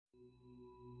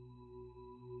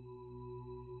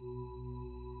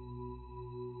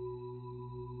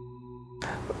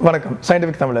வணக்கம்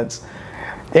சயின்டிஃபிக் தமிழன்ஸ்.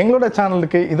 எங்களோட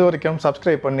சேனலுக்கு இதுவரைக்கும்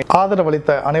சப்ஸ்கிரைப் பண்ணி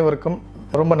ஆதரவளித்த அனைவருக்கும்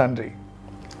ரொம்ப நன்றி.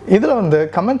 இதில்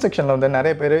கமெண்ட் செக்ஷனில்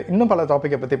நிறைய பேர் இன்னும் பல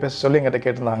டாப்பிக்கை பற்றி பேச சொல்லி எங்கிட்ட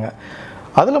கேட்டிருந்தாங்க.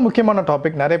 அதில் முக்கியமான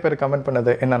டாபிக் நிறைய பேர் கமெண்ட்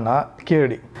பண்ணது என்னென்னா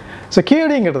கீழடி. ஸோ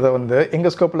கீழடிங்கிறது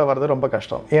எங்கள் ஸ்கோப்பில் வர்றது ரொம்ப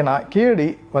கஷ்டம். ஏன்னா கீழடி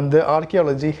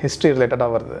ஆர்கியாலஜி ஹிஸ்ட்ரி ரிலேட்டடாக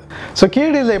வருது. ஸோ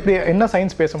கீழடியில் எப்படி என்ன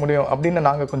சயின்ஸ் பேச முடியும் அப்படின்னு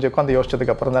நாங்கள் கொஞ்சம் உட்காந்து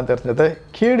யோசிச்சதுக்கு அப்புறம் தான் தெரிஞ்சது,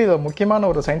 கீழடியில் முக்கியமான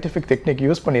ஒரு சயின்டிஃபிக் டெக்னிக்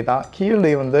யூஸ் பண்ணி தான்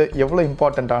கீழடி எவ்வளோ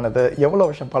இம்பார்ட்டண்ட்டானது, எவ்வளோ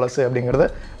வருஷம் பழசு அப்படிங்கிறது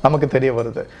நமக்கு தெரிய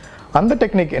வருது. அந்த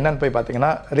டெக்னிக் என்னன்னு போய்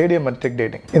பார்த்தீங்கன்னா ரேடியோமெட்ரிக்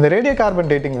டேட்டிங். இந்த ரேடியோ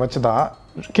கார்பன் டேட்டிங் வச்சு தான்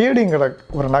கீழடிங்கிற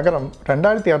ஒரு நகரம்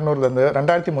 2200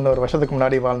 2300 வருஷத்துக்கு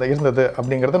முன்னாடி இருந்தது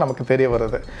அப்படிங்கிறது நமக்கு தெரிய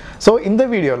வருது. ஸோ இந்த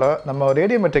வீடியோவில் நம்ம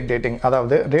ரேடியோமெட்ரிக் டேட்டிங்,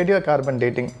 அதாவது ரேடியோ கார்பன்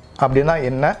டேட்டிங் அப்படின்னா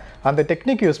என்ன, அந்த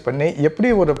டெக்னிக் யூஸ் பண்ணி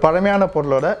எப்படி ஒரு பழமையான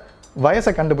பொருளோட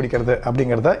வயசை கண்டுபிடிக்கிறது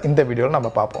அப்படிங்கிறத இந்த வீடியோவில் நம்ம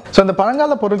பார்ப்போம். ஸோ இந்த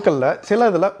பழங்கால பொருட்களில் சில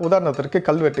இதில் உதாரணத்திற்கு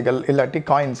கல்வெட்டுகள் இல்லாட்டி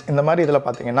காயின்ஸ் இந்த மாதிரி இதில்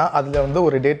பார்த்தீங்கன்னா அதில்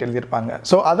ஒரு டேட் எழுதியிருப்பாங்க.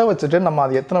 ஸோ அதை வச்சுட்டு நம்ம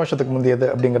அது எத்தனை வருஷத்துக்கு முந்தையது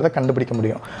அப்படிங்கிறத கண்டுபிடிக்க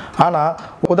முடியும். ஆனால்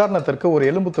உதாரணத்திற்கு ஒரு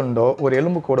எலும்பு துண்டோ, ஒரு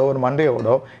எலும்பு கூடோ, ஒரு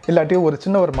மண்டையோடோ, இல்லாட்டி ஒரு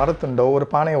சின்ன ஒரு மரத்துண்டோ, ஒரு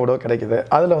பானையோடோ கிடைக்குது.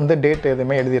 அதில் டேட்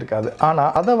எதுவுமே எழுதியிருக்காது.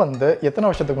 ஆனால் அதை எத்தனை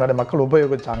வருஷத்துக்கு முன்னாடி மக்கள்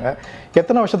உபயோகிச்சாங்க,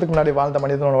 எத்தனை வருஷத்துக்கு முன்னாடி வாழ்ந்த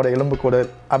மனிதனோட எலும்பு கூடு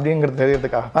அப்படிங்கிறது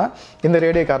தெரியறதுக்காக தான் இந்த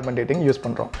ரேடியோ கார்பன் டேட்டிங் யூஸ்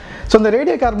பண்ணுறோம். ஸோ இந்த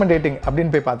ரேடியோ கார்பன் டேட்டிங்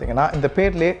அப்படின்னு போய் பார்த்தீங்கன்னா இந்த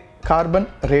பேர்லேயே கார்பன்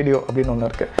ரேடியோ அப்படின்னு ஒன்று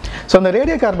இருக்குது. ஸோ இந்த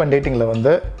ரேடியோ கார்பன் டேட்டிங்கில்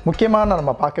முக்கியமான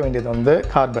நம்ம பார்க்க வேண்டியது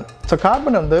கார்பன். ஸோ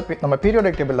கார்பன் நம்ம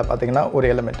பீரியாடிக் டேபிளில் பார்த்தீங்கன்னா ஒரு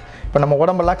எலிமெண்ட். இப்போ நம்ம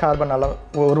உடம்பெல்லாம் கார்பனால்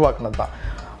உருவாக்குனது தான்.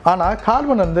 ஆனால்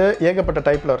கார்பன் ஏகப்பட்ட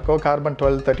டைப்பில் இருக்கும். கார்பன்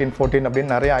 12, 13, 14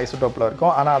 அப்படின்னு நிறைய ஐசோடோப்பில்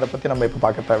இருக்கும். ஆனால் அதை பற்றி நம்ம இப்போ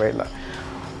பார்க்க தேவையில்லை.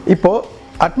 இப்போது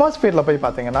அட்மாஸ்பியரில் போய்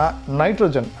பார்த்தீங்கன்னா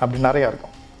நைட்ரோஜன் அப்படி நிறையா இருக்கும்.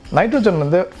 நைட்ரோஜன்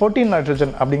 14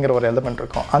 நைட்ரோஜன் அப்படிங்கிற ஒரு எலிமெண்ட்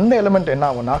இருக்கும். அந்த எலிமெண்ட் என்ன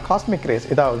ஆகும்னா காஸ்மிக் ரேஸ்,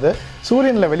 அதாவது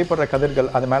சூரியனில் வெளிப்படுற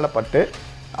கதிர்கள் அது மேலே பட்டு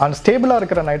அன்ஸ்டேபிளாக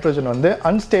இருக்கிற நைட்ரோஜன்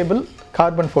அன்ஸ்டேபிள்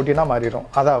கார்பன் 14 மாறிடும்.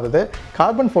 அதாவது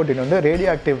கார்பன் 14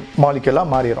 ரேடியோ ஆக்டிவ்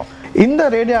மாலிக்யூலாக மாறிடும். இந்த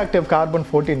ரேடியோ ஆக்டிவ் கார்பன்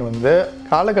 14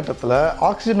 காலகட்டத்தில்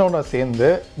ஆக்சிஜனோட சேர்ந்து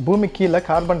பூமி கீழே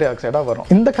கார்பன் டை ஆக்சைடாக வரும்.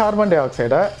 இந்த கார்பன் டை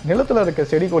ஆக்சைடை நிலத்தில் இருக்க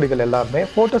செடி கொடிகள் எல்லாருமே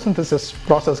ஃபோட்டோசிந்தசிஸ்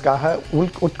ப்ராசஸ்க்காக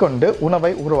உட்கொண்டு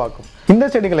உணவை உருவாக்கும். இந்த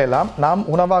செடிகள் எல்லாம் நாம்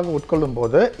உணவாக உட்கொள்ளும்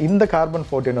போது இந்த கார்பன்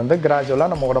 14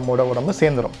 கிராஜுவலாக நம்ம உடம்பு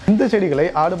சேர்ந்துடும். இந்த செடிகளை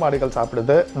ஆடு மாடுகள்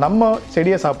சாப்பிடுது. நம்ம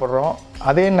செடியை சாப்பிட்றோம்,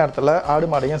 அதே நேரத்தில் ஆடு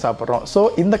மாடையும் சாப்பிட்றோம். ஸோ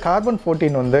இந்த கார்பன்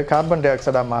 14 கார்பன் டை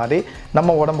ஆக்சைடாக மாறி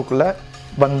நம்ம உடம்புக்குள்ளே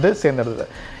சேர்ந்துடுது.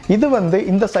 இது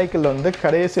இந்த சைக்கிளில்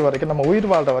கடைசி வரைக்கும் நம்ம உயிர்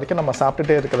வாழ்கிற வரைக்கும் நம்ம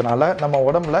சாப்பிட்டுட்டே இருக்கிறதுனால நம்ம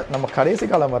உடம்புல நம்ம கடைசி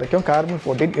காலம் வரைக்கும் கார்பன்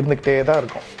 14 இருந்துக்கிட்டே தான்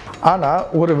இருக்கும். ஆனால்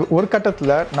ஒரு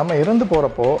கட்டத்தில் நம்ம இறந்து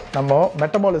போகிறப்போ நம்ம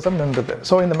மெட்டபாலிசம் நின்றுது.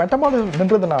 ஸோ இந்த மெட்டபாலிசம்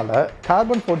நின்றதுனால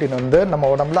கார்பன் 14 நம்ம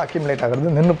உடம்புல அக்யூமுலேட்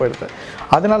ஆகிறது நின்று போயிடுது.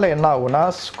 அதனால என்ன ஆகும்னா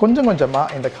கொஞ்சம்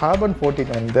கொஞ்சமாக இந்த கார்பன்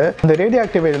 14 இந்த ரேடியோ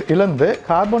ஆக்டிவ் இழந்து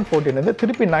கார்பன் 14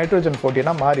 திருப்பி நைட்ரோஜன்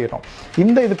 14 மாறிடும்.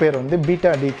 இது பேர்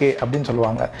பீட்டா டிகே அப்படின்னு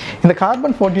சொல்லுவாங்க. இந்த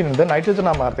கார்பன் 14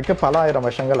 நைட்ரோஜனாக மாறதுக்கு பல ஆயிரம்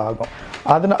வருஷங்கள் ஆகும்.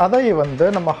 அதை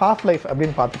நம்ம ஹாஃப் லைஃப்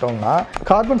அப்படின்னு பார்த்துட்டோம்னா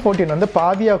கார்பன் 14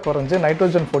 பாதியாக குறைஞ்சு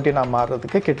நைட்ரோஜன் 14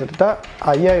 மாறுறதுக்கு கிட்டத்தட்ட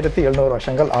 5700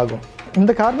 வருஷங்கள் ஆகும்.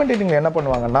 இந்த கார்பன் டேட்டிங்கில் என்ன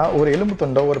பண்ணுவாங்கன்னா ஒரு எலும்பு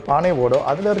துண்டோ, ஒரு பானையோடோ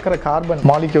அதில் இருக்கிற கார்பன்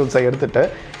மாலிக்யூல்ஸை எடுத்துகிட்டு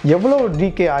எவ்வளோ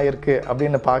டீகே ஆயிருக்கு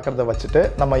அப்படின்னு பார்க்குறத வச்சுட்டு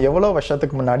நம்ம எவ்வளோ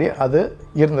வருஷத்துக்கு முன்னாடி அது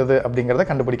இருந்தது அப்படிங்கிறத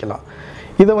கண்டுபிடிக்கலாம்.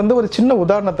 இதை ஒரு சின்ன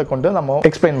உதாரணத்தை கொண்டு நம்ம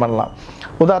எக்ஸ்பிளைன் பண்ணலாம்.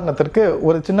 உதாரணத்திற்கு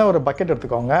ஒரு சின்ன ஒரு பக்கெட்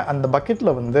எடுத்துக்கோங்க. அந்த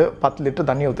பக்கெட்டில் 10 லிட்டர்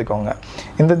தண்ணி ஊற்றிக்கோங்க.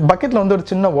 இந்த பக்கெட்டில் ஒரு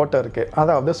சின்ன ஓட்டை இருக்குது.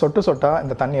 அதாவது சொட்டு சொட்டாக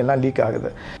இந்த தண்ணி எல்லாம் லீக் ஆகுது.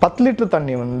 10 லிட்டர்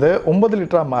தண்ணி 9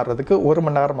 லிட்டராக மாறுறதுக்கு 1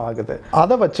 மணி நேரம் ஆகுது.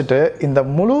 அதை வச்சுட்டு இந்த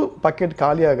முழு பக்கெட்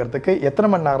காலி ஆகிறதுக்கு எத்தனை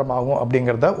மணி நேரம் ஆகும்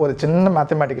அப்படிங்கிறத ஒரு சின்ன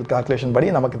மேத்தமேட்டிக்கல் கால்குலேஷன்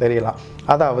படி நமக்கு தெரியலாம்.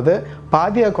 அதாவது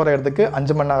பாதியாக குறையிறதுக்கு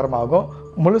 5 மணி நேரம் ஆகும்,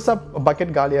 முழுசாக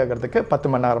பக்கெட் காலி ஆகிறதுக்கு 10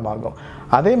 மணி நேரம் ஆகும்.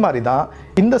 அதே மாதிரி தான்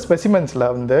இந்த ஸ்பெசிமென்ஸில்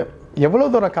எவ்வளோ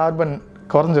தூரம் கார்பன்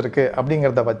குறைஞ்சிருக்கு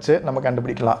அப்படிங்கிறத வச்சு நம்ம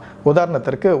கண்டுபிடிக்கலாம்.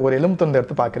 உதாரணத்திற்கு ஒரு எலும்பு துண்டு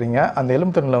எடுத்து பார்க்குறீங்க. அந்த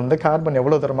எலும்பு துண்டில் கார்பன்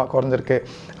எவ்வளோ தூரமாக குறைஞ்சிருக்கு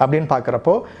அப்படின்னு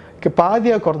பார்க்குறப்போ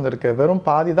பாதியாக குறைஞ்சிருக்கு, வெறும்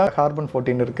பாதி தான் கார்பன்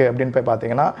 14 இருக்குது அப்படின்னு போய்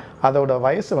பார்த்தீங்கன்னா அதோட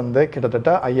வயசு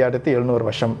கிட்டத்தட்ட 5700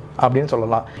 வருஷம் அப்படின்னு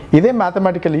சொல்லலாம். இதே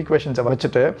மேத்தமேட்டிக்கல் ஈக்குவேஷன்ஸை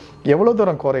வச்சுட்டு எவ்வளோ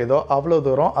தூரம் குறையுதோ அவ்வளோ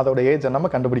தூரம் அதோட ஏஜை நம்ம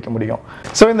கண்டுபிடிக்க முடியும்.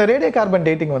 ஸோ இந்த ரேடியோ கார்பன்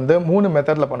டேட்டிங் 3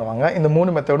 மெத்தடில் பண்ணுவாங்க. இந்த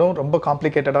 3 மெத்தடும் ரொம்ப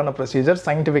காம்ப்ளிகேட்டடான ப்ரொசீஜர்,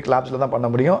 சயின்டிஃபிக் லேப்ஸில் தான் பண்ண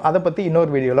முடியும். அதை பற்றி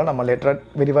இன்னொரு வீடியோவில் நம்ம லேட்டராக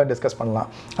விரிவாக டிஸ்கஸ் பண்ணலாம்.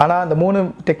 ஆனால் அந்த 3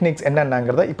 டெக்னிக்ஸ்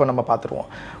என்னென்னங்கிறத இப்போ நம்ம பார்த்துருவோம்.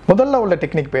 முதல்ல உள்ள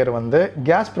டெக்னிக் பேர்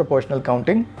கேஸ் ப்ரொபோர்ஷனல்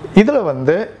கவுண்டிங். இதில்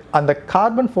அந்த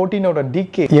கார்பன் 14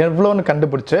 டீகே எவ்வளோன்னு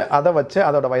கண்டுபிடிச்சு அதை வச்சு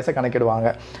அதோட வயசை கணக்கிடுவாங்க.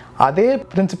 அதே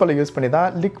பிரின்சிபலை யூஸ் பண்ணி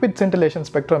தான் லிக்விட் சென்டிலேஷன்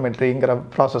ஸ்பெக்ட்ரோமெட்ரிங்கிற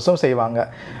ப்ராசஸும் செய்வாங்க.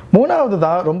 மூணாவது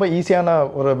தான் ரொம்ப ஈஸியான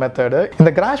ஒரு மெத்தடு.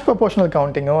 இந்த கிராஷ் ப்ரொபோர்ஷனல்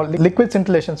கவுண்டிங்கும் லிக்விட்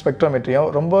சென்டிலேஷன்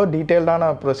ஸ்பெக்ட்ரோமெட்ரியும் ரொம்ப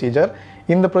டீட்டெயில்டான ப்ரொசீஜர்.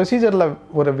 இந்த ப்ரொசீஜரில்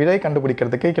ஒரு விடை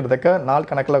கண்டுபிடிக்கிறதுக்கு கிட்டத்தட்ட நாள்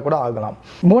கணக்கில் கூட ஆகலாம்.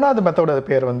 மூணாவது மெத்தடோட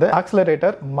பேர் வந்து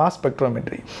ஆக்சிலரேட்டர் மாஸ்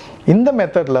ஸ்பெக்ட்ரோமெட்ரி. இந்த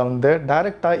மெத்தடில் வந்து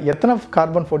டைரெக்டாக எத்தனை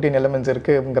கார்பன் 14 எலிமெண்ட்ஸ்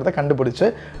இருக்குங்கிறத கண்டுபிடிச்சு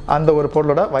அந்த ஒரு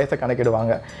பொருளோட வயசை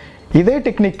கணக்கிடுவாங்க. இதே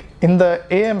டெக்னிக் இந்த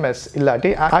ஏஎம்எஸ் இல்லாட்டி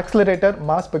ஆக்சிலரேட்டர்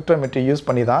மாஸ் ஸ்பெக்ட்ரோமெட்ரி யூஸ்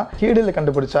பண்ணி தான் கீழில்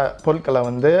கண்டுபிடிச்ச பொருட்களை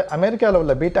வந்து அமெரிக்காவில்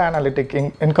உள்ள பீட்டா அனாலிட்டிக்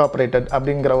இன்கார்பரேட்டட்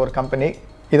அப்படிங்கிற ஒரு கம்பெனி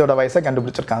இதோட வயசை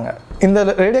கண்டுபிடிச்சிருக்காங்க. இந்த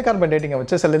ரேடியோ கார்பன் டேட்டிங்கை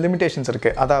வச்சு சில லிமிடேஷன்ஸ்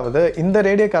இருக்குது. அதாவது இந்த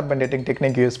radio carbon dating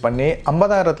technique use பண்ணி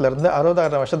 50,000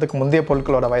 60,000 வருஷத்துக்கு முந்தைய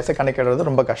பொருட்களோட வயசை கணக்கிடுறது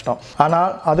ரொம்ப கஷ்டம்.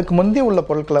 ஆனால் அதுக்கு முந்தைய உள்ள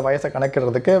பொருட்களை வயசை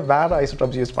கணக்கிடுறதுக்கு வேறு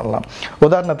ஐசோடோப்ஸ் யூஸ் பண்ணலாம்.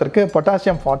 உதாரணத்திற்கு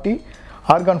பொட்டாசியம் 40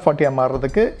 ஆர்கான் 40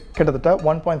 மாறுறதுக்கு கிட்டத்தட்ட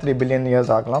 1.3 பில்லியன்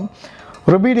இயர்ஸ் ஆகலாம்.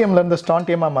 ருபீடியம்லேருந்து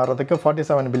ஸ்டான்டியமாக மாறுறதுக்கு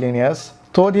 47 பில்லியன் இயர்ஸ்,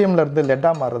 தோரியம்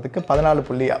லெட்டாக மாறுறதுக்கு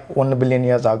 14.1 பில்லியன்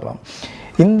இயர்ஸ் ஆகலாம்.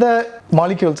 இந்த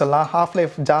மாலிக்யூல்ஸ் எல்லாம் ஹாஃப்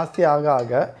லைஃப் ஜாஸ்தி ஆக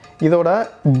ஆக இதோட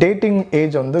டேட்டிங்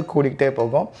ஏஜ் வந்து கூடிக்கிட்டே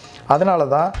போகும். அதனால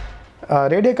தான்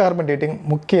ரேடியோ கார்பன் டேட்டிங்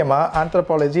முக்கியமாக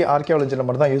ஆந்த்ரோபாலஜி ஆர்கியாலஜியில்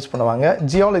மட்டும் தான் யூஸ் பண்ணுவாங்க.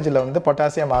 ஜியாலஜியில் வந்து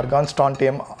பொட்டாசியம் ஆர்கான்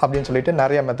ஸ்டான்டியம் அப்படின்னு சொல்லிட்டு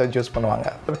நிறைய மெத்தட்ஸ் யூஸ் பண்ணுவாங்க.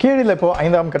 கீழில் இப்போது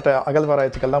 5ஆம் கட்ட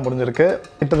அகழ்வாராய்ச்சிகள்லாம் முடிஞ்சிருக்கு.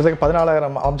 கிட்டத்தட்ட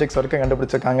 14,000 ஆப்ஜெக்ட்ஸ் வரைக்கும்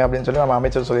கண்டுபிடிச்சிருக்காங்க அப்படின்னு சொல்லி நம்ம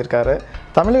அமைச்சர் சொல்லியிருக்காரு.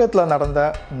 தமிழகத்தில் நடந்த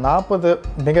 40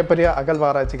 மிகப்பெரிய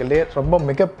அகழ்வாராய்ச்சிகளே ரொம்ப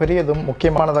மிகப்பெரியதும்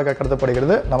முக்கியமானதாக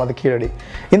கருதப்படுகிறது நமது கீழடி.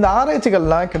 இந்த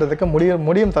ஆராய்ச்சிகள்லாம் கிட்டத்தட்ட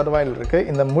முடியும் தருவாயில் இருக்குது.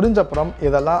 இந்த முடிஞ்சப்புறம்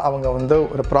இதெல்லாம் அவங்க வந்து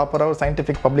ஒரு ப்ராப்பராக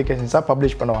சயின்டிஃபிக் பப்ளிகேஷன்ஸாக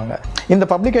பப்ளிஷ் பண்ணுவாங்க. இந்த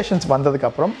பப்ளிகேஷன்ஸ்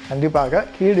வந்ததுக்கப்புறம் கண்டிப்பாக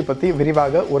கீழடி பற்றி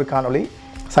விரிவாக ஒரு காணொளி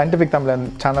சயின்டிஃபிக் தமிழ்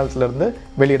சேனல்ஸ்லேருந்து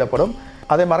வெளியிடப்படும்.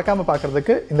 அதை மறக்காமல்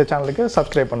பார்க்குறதுக்கு இந்த சேனலுக்கு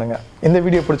சப்ஸ்கிரைப் பண்ணுங்கள். இந்த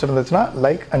வீடியோ பிடிச்சிருந்துச்சுன்னா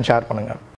லைக் அண்ட் ஷேர் பண்ணுங்கள்.